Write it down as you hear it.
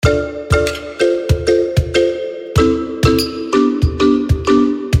Welcome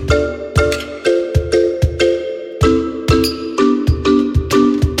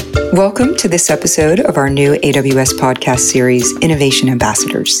to this episode of our new AWS podcast series, Innovation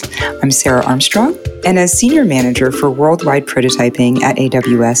Ambassadors. I'm Sarah Armstrong, and as Senior Manager for Worldwide Prototyping at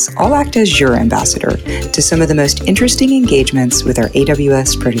AWS, I'll act as your ambassador to some of the most interesting engagements with our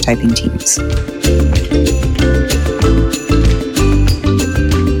AWS prototyping teams.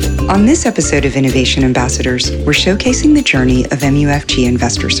 On this episode of Innovation Ambassadors, we're showcasing the journey of MUFG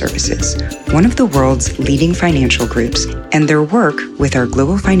Investor Services, one of the world's leading financial groups, and their work with our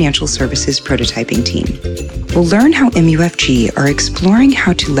Global Financial Services prototyping team. We'll learn how MUFG are exploring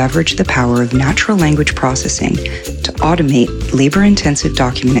how to leverage the power of natural language processing to automate labor-intensive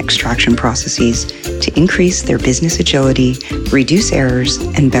document extraction processes to increase their business agility, reduce errors,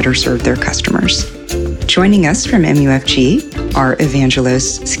 and better serve their customers. Joining us from MUFG are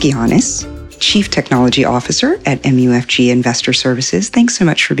Evangelos Skianis, Chief Technology Officer at MUFG Investor Services. Thanks so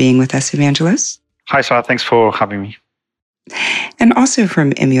much for being with us, Evangelos. Hi, Sarah. Thanks for having me. And also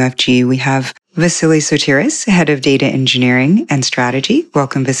from MUFG, we have Vasily Sotiris, Head of Data Engineering and Strategy.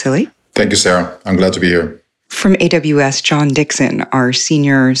 Welcome, Vasily. Thank you, Sarah. I'm glad to be here. From AWS, John Dixon, our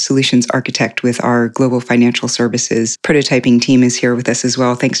Senior Solutions Architect with our Global Financial Services prototyping team, is here with us as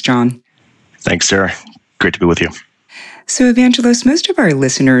well. Thanks, John. Thanks, Sarah. Great to be with you. So, Evangelos, most of our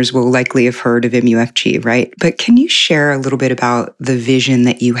listeners will likely have heard of MUFG, right? But can you share a little bit about the vision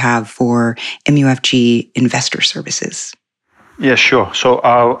that you have for MUFG Investor Services? Yeah, sure. So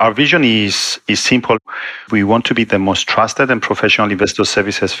our vision is simple. We want to be the most trusted and professional investor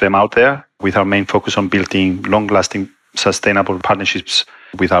services firm out there, with our main focus on building long-lasting, sustainable partnerships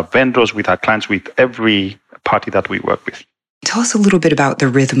with our vendors, with our clients, with every party that we work with. Tell us a little bit about the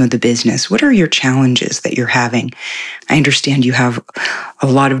rhythm of the business. What are your challenges that you're having? I understand you have a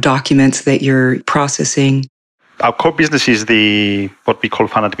lot of documents that you're processing. Our core business is what we call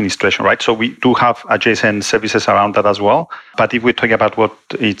fund administration, right? So we do have adjacent services around that as well. But if we're talking about what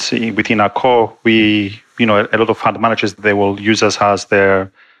it's within our core, a lot of fund managers, they will use us as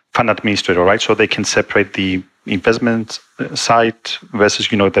their fund administrator, right? So they can separate the investment side versus,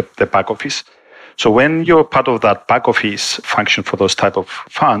 the back office. So when you're part of that back office function for those type of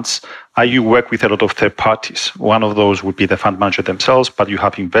funds, you work with a lot of third parties. One of those would be the fund manager themselves, but you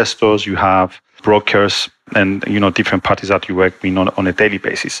have investors, you have brokers, and different parties that you work with on a daily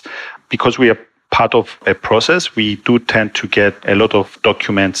basis. Because we are part of a process, we do tend to get a lot of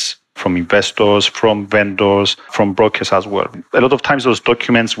documents from investors, from vendors, from brokers as well. A lot of times those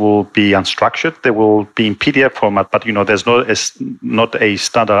documents will be unstructured. They will be in PDF format, but there's not a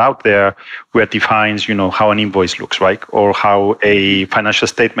standard out there where it defines how an invoice looks, right? Or how a financial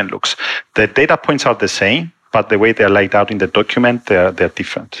statement looks. The data points are the same, but the way they're laid out in the document, they're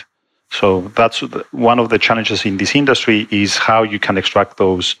different. So that's one of the challenges in this industry, is how you can extract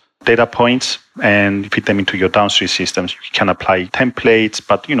those data points and fit them into your downstream systems. You can apply templates,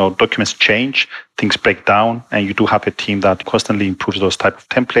 but documents change, things break down, and you do have a team that constantly improves those type of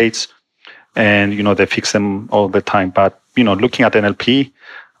templates, and they fix them all the time. But looking at NLP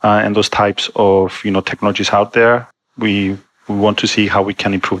and those types of technologies out there, we want to see how we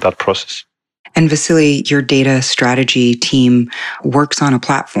can improve that process. And Vasily, your data strategy team works on a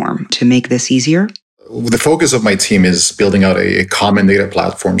platform to make this easier? The focus of my team is building out a common data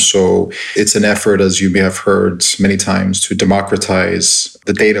platform. So it's an effort, as you may have heard many times, to democratize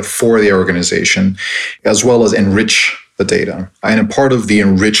the data for the organization, as well as enrich the data. And a part of the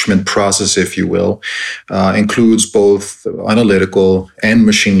enrichment process, if you will, includes both analytical and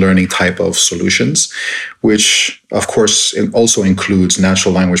machine learning type of solutions, which of course also includes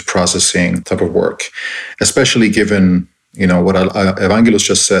natural language processing type of work, especially given what Evangelos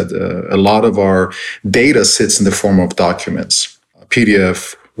just said. A lot of our data sits in the form of documents,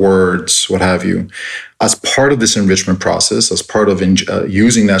 PDF, words, what have you. As part of this enrichment process, as part of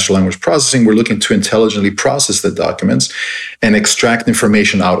using natural language processing, we're looking to intelligently process the documents and extract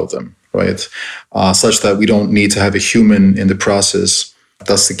information out of them, right? Such that we don't need to have a human in the process.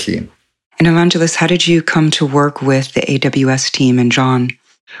 That's the key. And Evangelos, how did you come to work with the AWS team and John?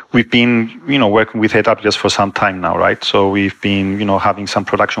 We've been, working with AWS for some time now, right? So we've been, having some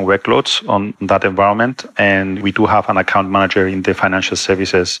production workloads on that environment, and we do have an account manager in the financial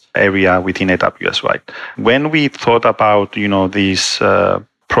services area within AWS, right? When we thought about, this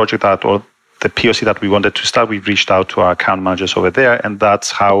project or the POC that we wanted to start, we've reached out to our account managers over there, and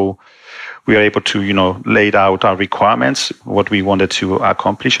that's how we are able to, lay out our requirements, what we wanted to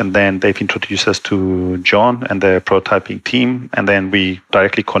accomplish, and then they've introduced us to John and the prototyping team, and then we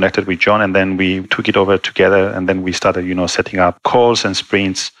directly connected with John, and then we took it over together, and then we started, setting up calls and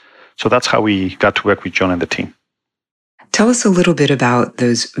sprints. So that's how we got to work with John and the team. Tell us a little bit about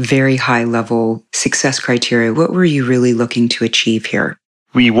those very high-level success criteria. What were you really looking to achieve here?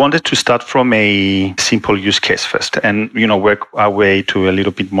 We wanted to start from a simple use case first and, work our way to a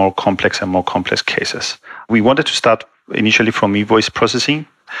little bit more complex and more complex cases. We wanted to start initially from invoice processing.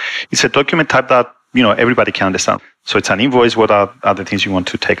 It's a document type that, everybody can understand. So it's an invoice. What are the things you want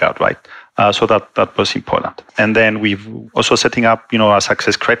to take out, right? So that was important. And then we've also setting up, our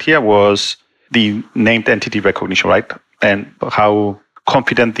success criteria was the named entity recognition, right? And how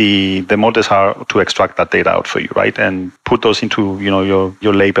confident the models are to extract that data out for you, right? And put those into,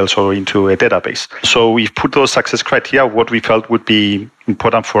 your labels or into a database. So we've put those success criteria, what we felt would be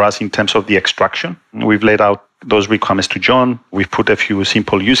important for us in terms of the extraction. We've laid out those requirements to John. We've put a few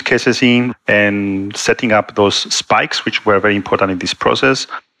simple use cases in and setting up those spikes, which were very important in this process,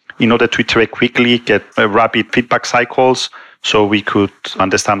 in order to iterate quickly, get rapid feedback cycles, so we could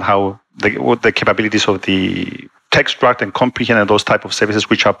understand what the capabilities of the text extract and comprehend and those type of services,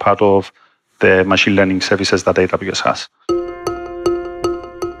 which are part of the machine learning services that AWS has.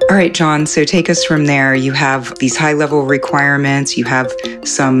 All right, John, so take us from there. You have these high-level requirements. You have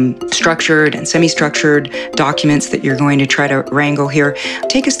some structured and semi-structured documents that you're going to try to wrangle here.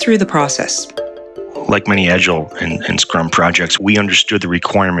 Take us through the process. Like many Agile and Scrum projects, we understood the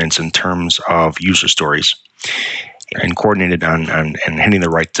requirements in terms of user stories and coordinated on and hitting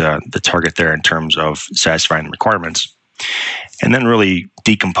the target there in terms of satisfying the requirements. And then really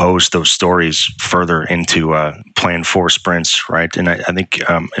decompose those stories further into plan for sprints, right? And I think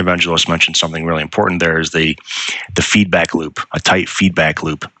Evangelos mentioned something really important there is the feedback loop, a tight feedback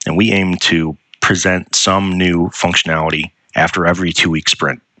loop. And we aim to present some new functionality after every 2-week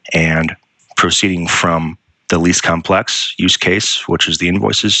sprint. And proceeding from the least complex use case, which is the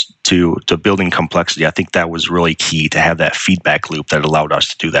invoices, to building complexity, I think that was really key to have that feedback loop that allowed us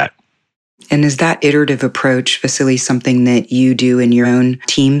to do that. And is that iterative approach, Vasily, something that you do in your own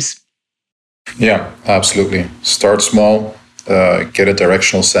teams? Yeah, absolutely. Start small, get a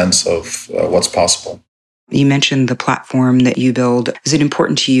directional sense of what's possible. You mentioned the platform that you build. Is it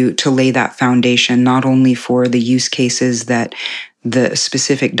important to you to lay that foundation, not only for the use cases that the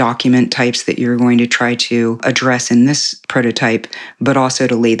specific document types that you're going to try to address in this prototype, but also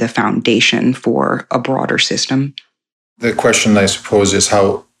to lay the foundation for a broader system? The question, I suppose, is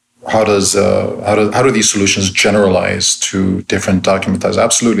how do these solutions generalize to different document types?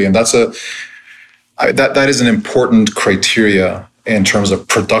 Absolutely, and that is an important criteria in terms of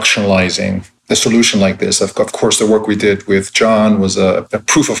productionalizing a solution like this. Of course, the work we did with John was a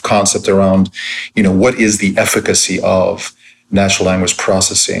proof of concept around, what is the efficacy of natural language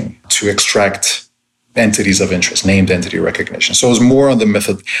processing to extract entities of interest, named entity recognition. So it was more on the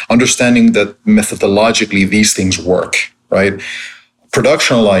method, understanding that methodologically these things work, right?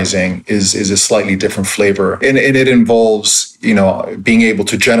 Productionalizing is a slightly different flavor, and it involves, being able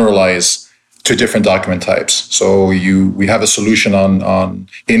to generalize to different document types. So we have a solution on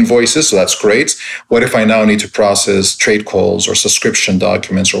invoices, so that's great. What if I now need to process trade calls or subscription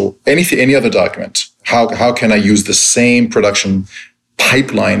documents or any other document? How can I use the same production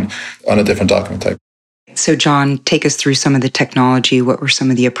pipeline on a different document type? So John, take us through some of the technology. What were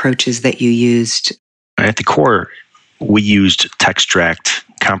some of the approaches that you used? At the core, we used Textract,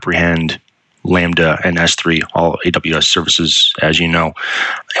 Comprehend, Lambda, and S3, all AWS services, as you know.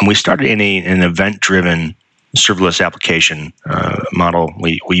 And we started in an event-driven serverless application model.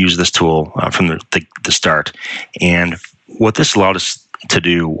 We used this tool from the start. And what this allowed us to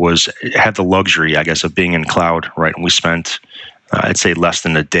do was have the luxury, I guess, of being in cloud, right? And we spent, I'd say, less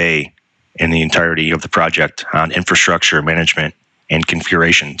than a day in the entirety of the project on infrastructure management and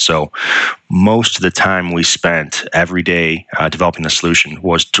configuration. So most of the time we spent every day developing the solution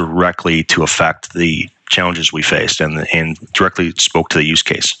was directly to affect the challenges we faced and directly spoke to the use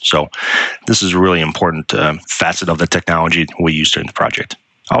case. So this is a really important facet of the technology we used in the project.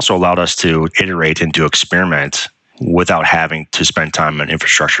 Also allowed us to iterate and to experiment without having to spend time on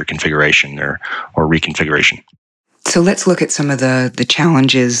infrastructure configuration or reconfiguration. So let's look at some of the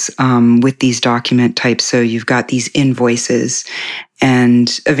challenges with these document types. So you've got these invoices, and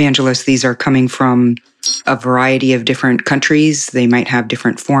Evangelos, these are coming from a variety of different countries. They might have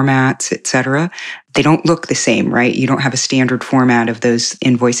different formats, et cetera. They don't look the same, right? You don't have a standard format of those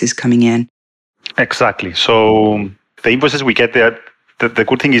invoices coming in. Exactly. So the invoices we get there, the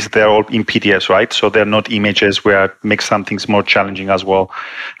good thing is they're all in PDFs, right? So they're not images, where it makes some things more challenging as well,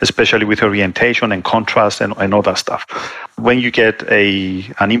 especially with orientation and contrast and all that stuff. When you get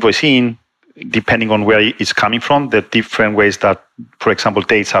an invoice in, depending on where it's coming from, there are different ways that, for example,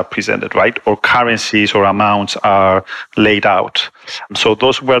 dates are presented, right? Or currencies or amounts are laid out. So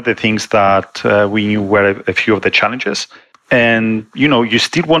those were the things that we knew were a few of the challenges. And, you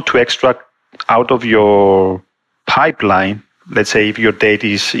still want to extract out of your pipeline. Let's say if your date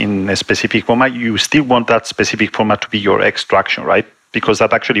is in a specific format, you still want that specific format to be your extraction, right? Because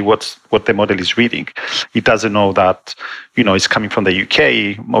that's actually what the model is reading. It doesn't know that, it's coming from the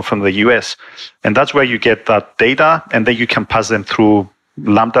UK or from the US. And that's where you get that data, and then you can pass them through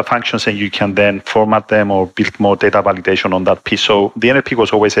Lambda functions, and you can then format them or build more data validation on that piece. So the NLP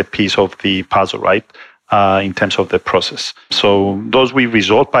was always a piece of the puzzle, right? In terms of the process. So those we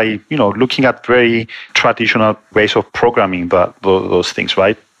resolved by, looking at very traditional ways of programming those things,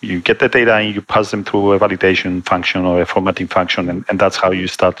 right? You get the data and you pass them through a validation function or a formatting function, and that's how you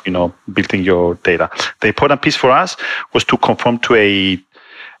start, building your data. The important piece for us was to conform to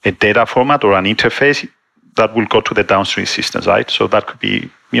a data format or an interface that will go to the downstream systems, right? So that could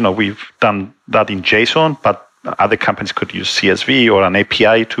be, we've done that in JSON, but other companies could use CSV or an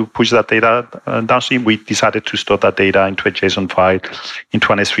API to push that data downstream. We decided to store that data into a JSON file,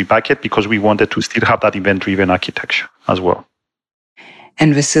 into an S3 bucket, because we wanted to still have that event-driven architecture as well.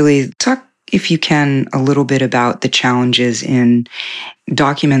 And Vasily, talk, if you can, a little bit about the challenges in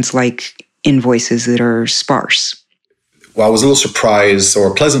documents like invoices that are sparse. Well, I was a little surprised,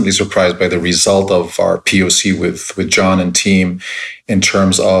 or pleasantly surprised, by the result of our POC with John and team in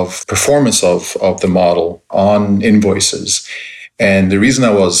terms of performance of the model on invoices. And the reason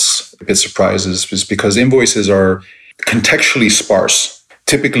I was a bit surprised is because invoices are contextually sparse.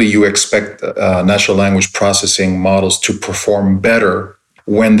 Typically, you expect natural language processing models to perform better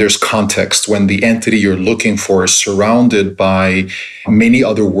when there's context, when the entity you're looking for is surrounded by many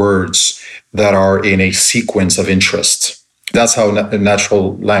other words that are in a sequence of interest. That's how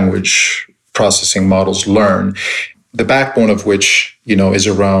natural language processing models learn, the backbone of which, is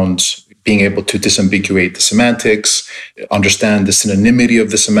around being able to disambiguate the semantics, understand the synonymity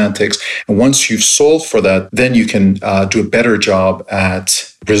of the semantics. And once you've solved for that, then you can do a better job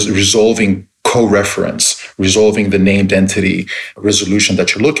at resolving co-reference, resolving the named entity resolution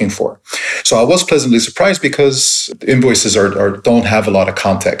that you're looking for. So I was pleasantly surprised because invoices don't have a lot of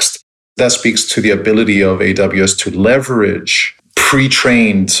context. That speaks to the ability of AWS to leverage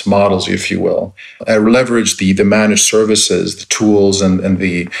pre-trained models, if you will, leverage the managed services, the tools, and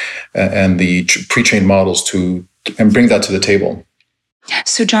the pre-trained models and bring that to the table.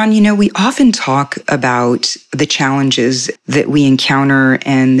 So, John, we often talk about the challenges that we encounter,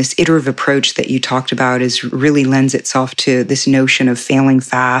 and this iterative approach that you talked about really lends itself to this notion of failing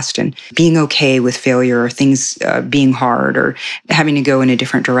fast and being okay with failure, or things being hard or having to go in a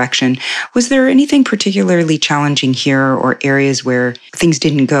different direction. Was there anything particularly challenging here, or areas where things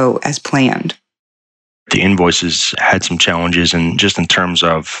didn't go as planned? The invoices had some challenges, and just in terms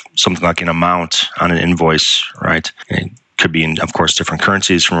of something like an amount on an invoice, right? Could be in, of course, different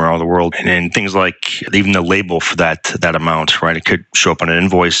currencies from around the world. And then things like even the label for that amount, right? It could show up on an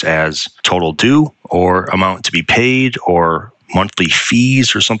invoice as total due, or amount to be paid, or monthly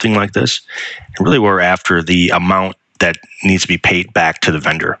fees, or something like this. And really we're after the amount that needs to be paid back to the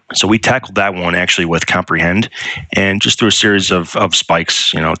vendor. So we tackled that one actually with Comprehend, and just through a series of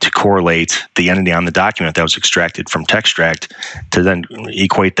spikes, to correlate the entity on the document that was extracted from Textract to then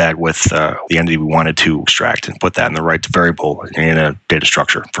equate that with the entity we wanted to extract and put that in the right variable in a data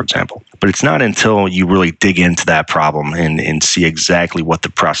structure, for example. But it's not until you really dig into that problem and see exactly what the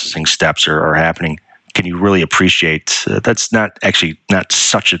processing steps are happening can you really appreciate that's not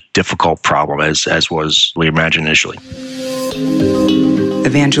such a difficult problem as was we imagined initially.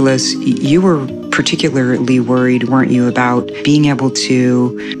 Evangelos, you were particularly worried, weren't you, about being able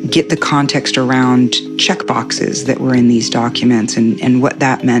to get the context around checkboxes that were in these documents and what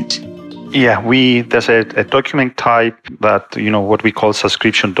that meant? Yeah, there's a document type that, what we call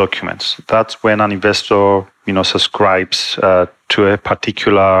subscription documents. That's when an investor, subscribes to a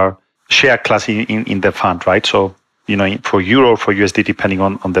particular share class in the fund, right? So, for Euro or for USD, depending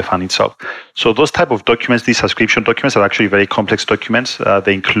on the fund itself. So those type of documents, these subscription documents, are actually very complex documents.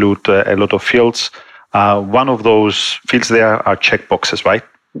 They include a lot of fields. One of those fields there are checkboxes, right?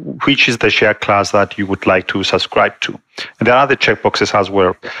 Which is the share class that you would like to subscribe to? And there are other checkboxes as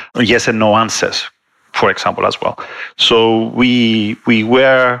well, yes and no answers, for example, as well. So we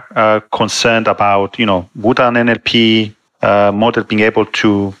were concerned about, would an NLP model being able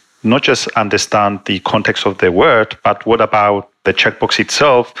to not just understand the context of the word, but what about the checkbox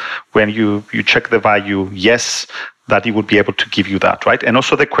itself, when you check the value yes, that it would be able to give you that, right? And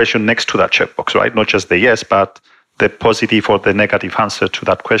also the question next to that checkbox, right? Not just the yes, but the positive or the negative answer to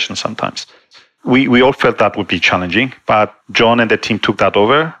that question sometimes. We all felt that would be challenging, but John and the team took that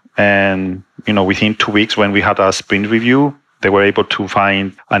over. And, within 2 weeks when we had our sprint review, they were able to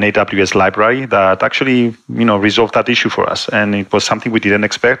find an AWS library that actually, resolved that issue for us. And it was something we didn't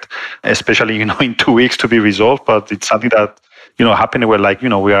expect, especially, in 2 weeks to be resolved. But it's something that, happened. We're like,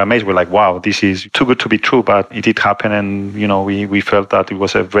 we are amazed. We're like, wow, this is too good to be true. But it did happen. And, we felt that it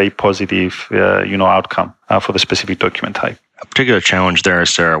was a very positive, outcome for the specific document type. A particular challenge there,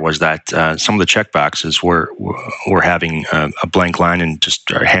 Sarah, was that some of the checkboxes were having a blank line and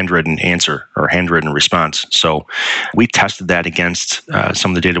just a handwritten answer or handwritten response. So we tested that against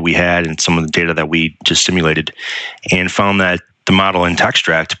some of the data we had and some of the data that we just simulated, and found that the model in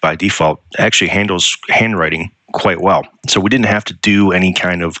Textract by default actually handles handwriting quite well. So we didn't have to do any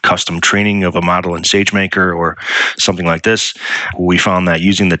kind of custom training of a model in SageMaker or something like this. We found that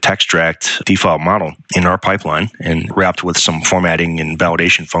using the Textract default model in our pipeline and wrapped with some formatting and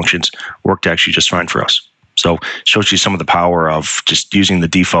validation functions worked actually just fine for us. So shows you some of the power of just using the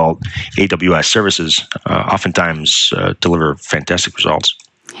default AWS services, oftentimes deliver fantastic results.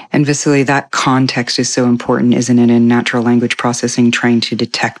 And Vasily, that context is so important, isn't it, in natural language processing, trying to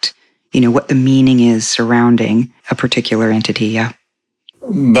detect what the meaning is surrounding a particular entity. Yeah.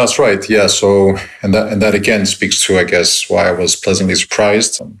 That's right. Yeah. So, and that again speaks to, I guess, why I was pleasantly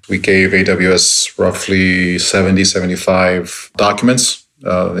surprised. We gave AWS roughly 75 documents,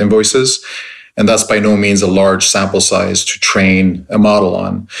 invoices, and that's by no means a large sample size to train a model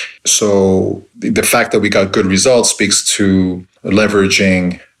on. So the fact that we got good results speaks to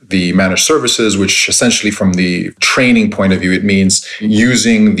leveraging the managed services, which essentially from the training point of view, it means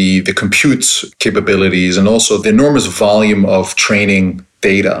using the compute capabilities and also the enormous volume of training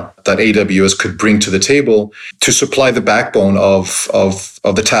data that AWS could bring to the table to supply the backbone of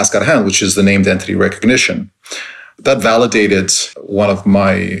the task at hand, which is the named entity recognition. That validated one of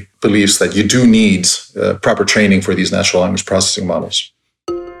my beliefs that you do need proper training for these natural language processing models.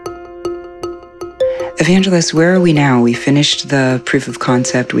 Evangelos, where are we now? We finished the proof of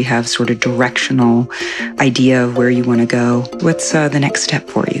concept. We have sort of directional idea of where you want to go. What's the next step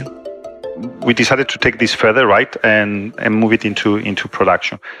for you? We decided to take this further, right, and move it into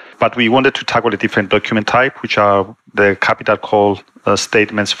production. But we wanted to tackle a different document type, which are the capital call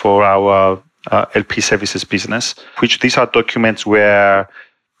statements for our LP services business, which these are documents where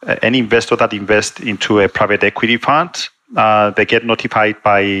any investor that invests into a private equity fund, they get notified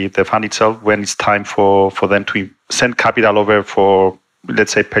by the fund itself when it's time for them to send capital over for,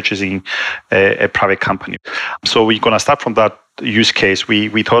 let's say, purchasing a private company. So we're going to start from that use case.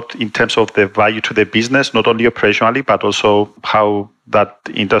 We thought in terms of the value to the business, not only operationally, but also how that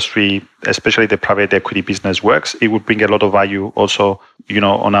industry, especially the private equity business works, it would bring a lot of value also,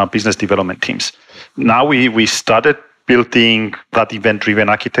 on our business development teams. Now we started building that event-driven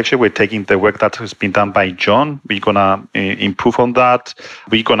architecture. We're taking the work that has been done by John. We're going to improve on that.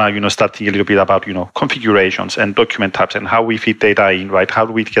 We're going to, start thinking a little bit about, configurations and document types and how we feed data in, right? How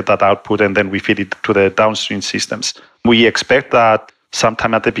do we get that output and then we feed it to the downstream systems? We expect that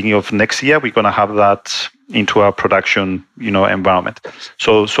sometime at the beginning of next year, we're going to have that into our production, environment.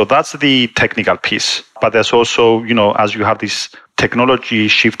 So that's the technical piece. But there's also, as you have this technology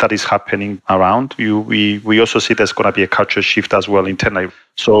shift that is happening around you, we also see there's going to be a culture shift as well internally.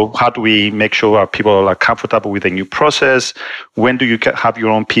 So how do we make sure our people are comfortable with the new process? When do you have your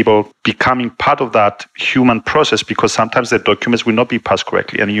own people becoming part of that human process? Because sometimes the documents will not be passed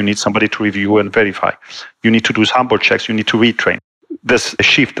correctly and you need somebody to review and verify. You need to do sample checks. You need to retrain. There's a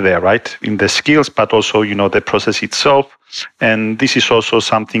shift there, right, in the skills, but also, the process itself. And this is also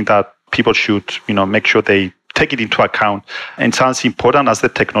something that people should, make sure they take it into account. And it sounds important as the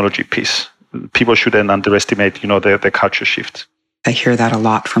technology piece. People shouldn't underestimate, the culture shift. I hear that a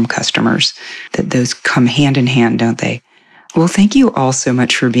lot from customers, that those come hand in hand, don't they? Well, thank you all so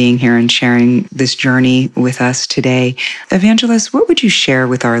much for being here and sharing this journey with us today. Evangelos, what would you share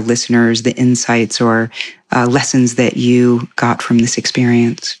with our listeners, the insights or lessons that you got from this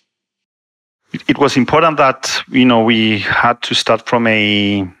experience? It was important that, we had to start from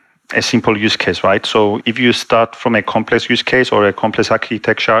a simple use case, right? So if you start from a complex use case or a complex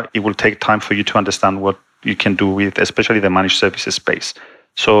architecture, it will take time for you to understand what you can do with, especially the managed services space.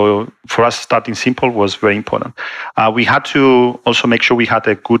 So for us, starting simple was very important. We had to also make sure we had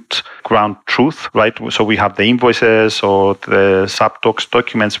a good ground truth, right? So we have the invoices or the subdocs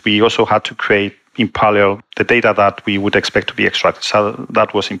documents. We also had to create in parallel the data that we would expect to be extracted. So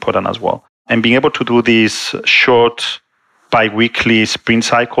that was important as well. And being able to do these short bi-weekly sprint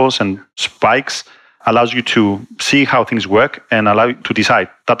cycles and spikes allows you to see how things work and allow you to decide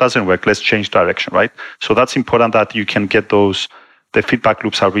that doesn't work, let's change direction, right? So that's important that you can get those. The feedback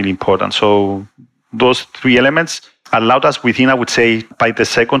loops are really important. So those three elements allowed us within, I would say, by the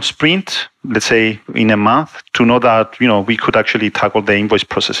second sprint, let's say in a month, to know that, we could actually tackle the invoice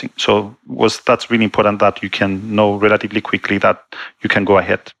processing. So that's really important that you can know relatively quickly that you can go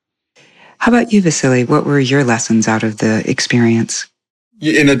ahead. How about you, Vasily? What were your lessons out of the experience?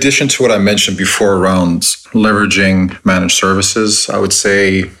 In addition to what I mentioned before around leveraging managed services, I would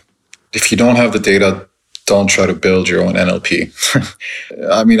say if you don't have the data, don't try to build your own NLP.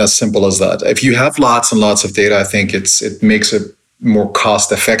 I mean, as simple as that. If you have lots and lots of data, I think it makes it more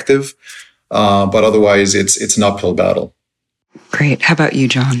cost effective. But otherwise, it's an uphill battle. Great. How about you,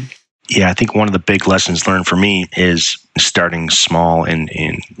 John? Yeah, I think one of the big lessons learned for me is starting small and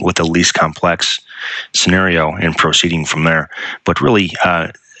with the least complex scenario and proceeding from there. But really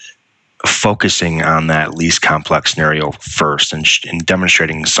focusing on that least complex scenario first and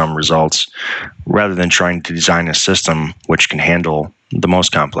demonstrating some results rather than trying to design a system which can handle the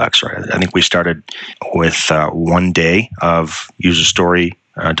most complex, right? I think we started with 1 day of user story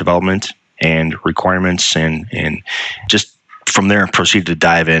development and requirements and just from there proceeded to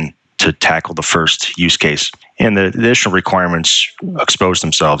dive in to tackle the first use case. And the additional requirements expose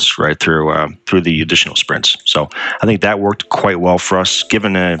themselves right through the additional sprints. So I think that worked quite well for us,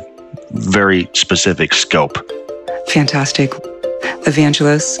 given a very specific scope. Fantastic.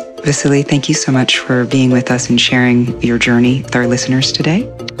 Evangelos, Vasily, thank you so much for being with us and sharing your journey with our listeners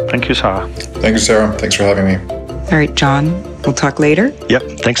today. Thank you, Sarah. Thank you, Sarah. Thanks for having me. All right, John, we'll talk later. Yep.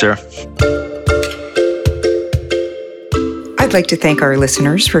 Thanks, Sarah. I'd like to thank our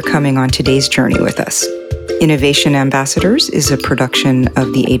listeners for coming on today's journey with us. Innovation Ambassadors is a production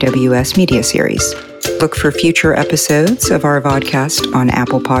of the AWS Media Series. Look for future episodes of our vodcast on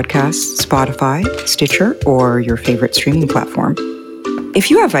Apple Podcasts, Spotify, Stitcher, or your favorite streaming platform. If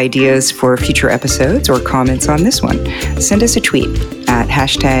you have ideas for future episodes or comments on this one, send us a tweet at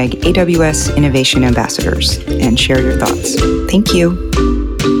 #AWS Innovation Ambassadors and share your thoughts. Thank you.